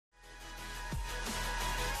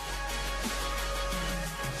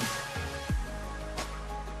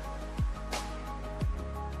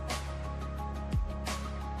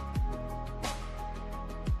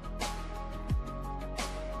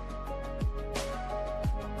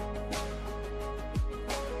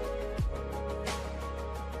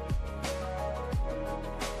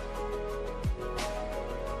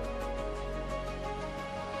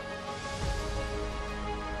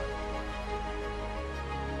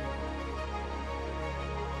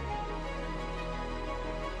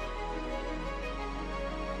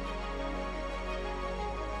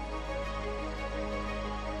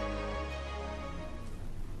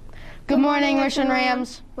Good morning, Richmond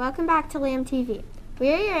Rams. Welcome back to RAMTV.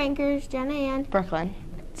 We are your anchors, Jenna and Brooklyn.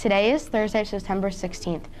 Today is Thursday, September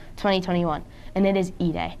 16th, 2021, and it is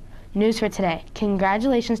E-Day. News for today.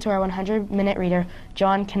 Congratulations to our 100-minute reader,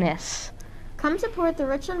 John Kniss. Come support the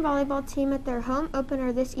Richland volleyball team at their home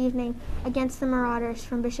opener this evening against the Marauders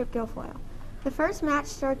from Bishop Guilfoyle. The first match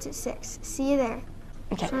starts at 6. See you there.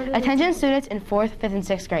 Okay. Attention students in 4th, 5th, and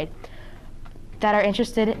 6th grade that are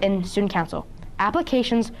interested in student council.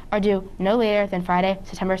 Applications are due no later than Friday,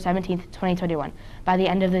 September 17th, 2021, by the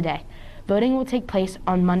end of the day. Voting will take place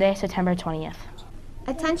on Monday, September 20th.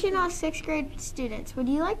 Attention all 6th grade students. Would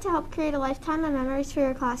you like to help create a lifetime of memories for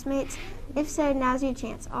your classmates? If so, now's your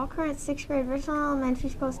chance. All current 6th grade Richland Elementary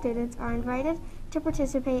School students are invited to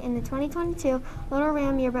participate in the 2022 Little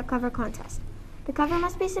Ram Yearbook Cover Contest. The cover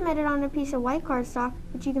must be submitted on a piece of white cardstock,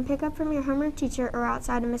 which you can pick up from your homeroom teacher or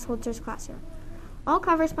outside of Miss Holzer's classroom. All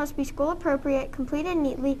covers must be school appropriate, completed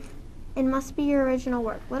neatly, and must be your original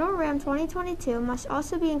work. Little Ram 2022 must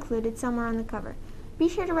also be included somewhere on the cover. Be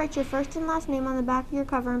sure to write your first and last name on the back of your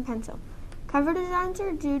cover in pencil. Cover designs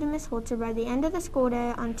are due to Miss Holzer by the end of the school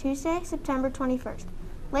day on Tuesday, September 21st.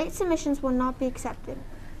 Late submissions will not be accepted.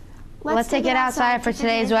 Let's take it outside for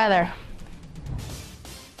today's weather.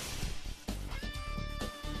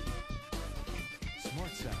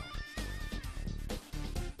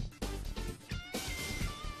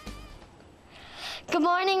 Good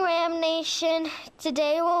morning, Ram Nation.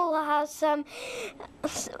 Today we'll have some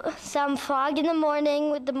fog in the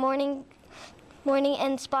morning with the morning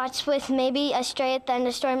and spots with maybe a stray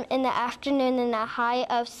thunderstorm in the afternoon and a high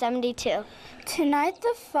of 72. Tonight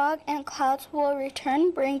the fog and clouds will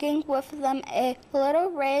return, bringing with them a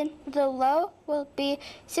little rain. The low will be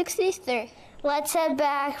 63. Let's head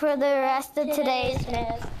back for the rest of today's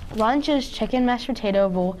news. Lunch is chicken mashed potato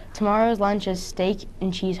bowl. Tomorrow's lunch is steak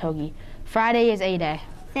and cheese hoagie. Friday is A-Day.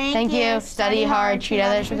 Thank you. Study hard, treat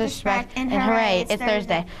others with respect, and hooray, it's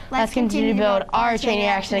Thursday. Let's continue to build our chain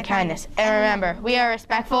reaction of kindness. And remember, we are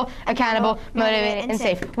respectful, accountable, motivated, and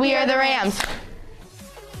safe. We are the Rams.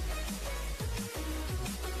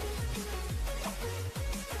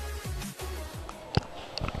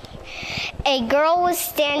 A girl was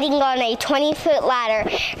standing on a 20-foot ladder.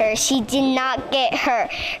 She did not get hurt.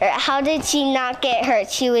 How did she not get hurt?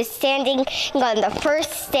 She was standing on the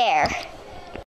first stair.